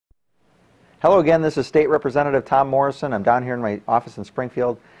Hello again, this is State Representative Tom Morrison. I'm down here in my office in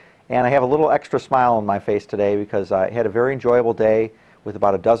Springfield, and I have a little extra smile on my face today because I had a very enjoyable day with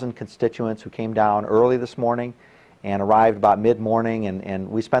about a dozen constituents who came down early this morning and arrived about mid-morning, and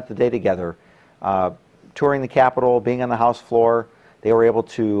we spent the day together touring the Capitol, being on the House floor. They were able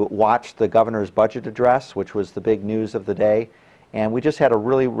to watch the governor's budget address, which was the big news of the day, and we just had a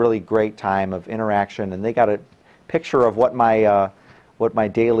really, really great time of interaction, and they got a picture of what my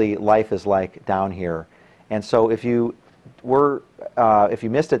daily life is like down here. And so if you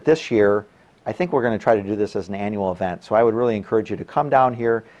missed it this year, I think we're going to try to do this as an annual event. So I would really encourage you to come down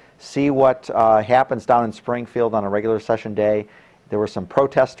here, see what happens down in Springfield on a regular session day. There were some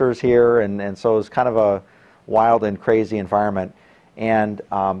protesters here, and so it was kind of a wild and crazy environment. And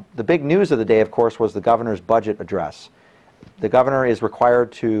the big news of the day, of course, was the governor's budget address. The governor is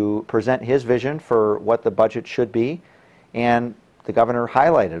required to present his vision for what the budget should be, and the governor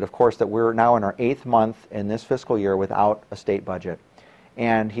highlighted, of course, that we're now in our 8th month in this fiscal year without a state budget.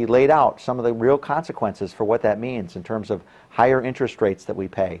 And he laid out some of the real consequences for what that means in terms of higher interest rates that we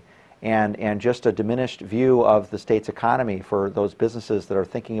pay and just a diminished view of the state's economy for those businesses that are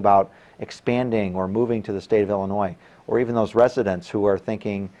thinking about expanding or moving to the state of Illinois, or even those residents who are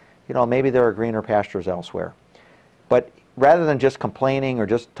thinking, you know, maybe there are greener pastures elsewhere. But rather than just complaining or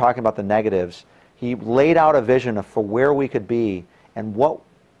just talking about the negatives, he laid out a vision for where we could be and what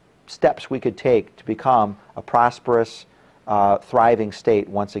steps we could take to become a prosperous, thriving state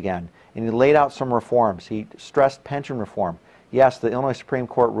once again. And he laid out some reforms. He stressed pension reform. Yes, the Illinois Supreme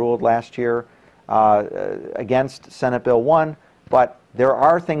Court ruled last year against Senate Bill 1, but there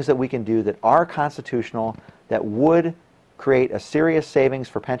are things that we can do that are constitutional that would create a serious savings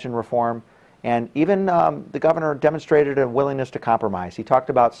for pension reform. And even the governor demonstrated a willingness to compromise. He talked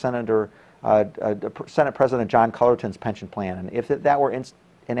about Senate President John Cullerton's pension plan, and if that were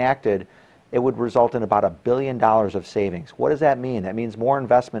enacted, it would result in about $1 billion of savings. What does that mean? That means more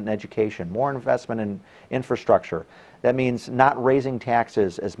investment in education, more investment in infrastructure. That means not raising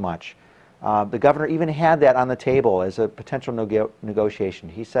taxes as much. The governor even had that on the table as a potential negotiation.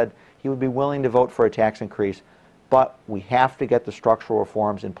 He said he would be willing to vote for a tax increase, but we have to get the structural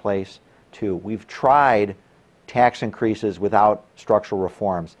reforms in place too. We've tried tax increases without structural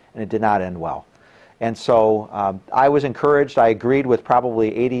reforms, and it did not end well. And so I was encouraged. I agreed with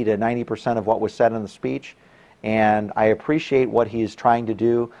probably 80 to 90% of what was said in the speech, and I appreciate what he's trying to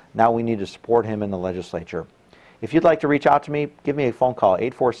do. Now we need to support him in the legislature. If you'd like to reach out to me, give me a phone call,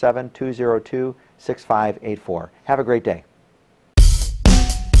 847-202-6584. Have a great day.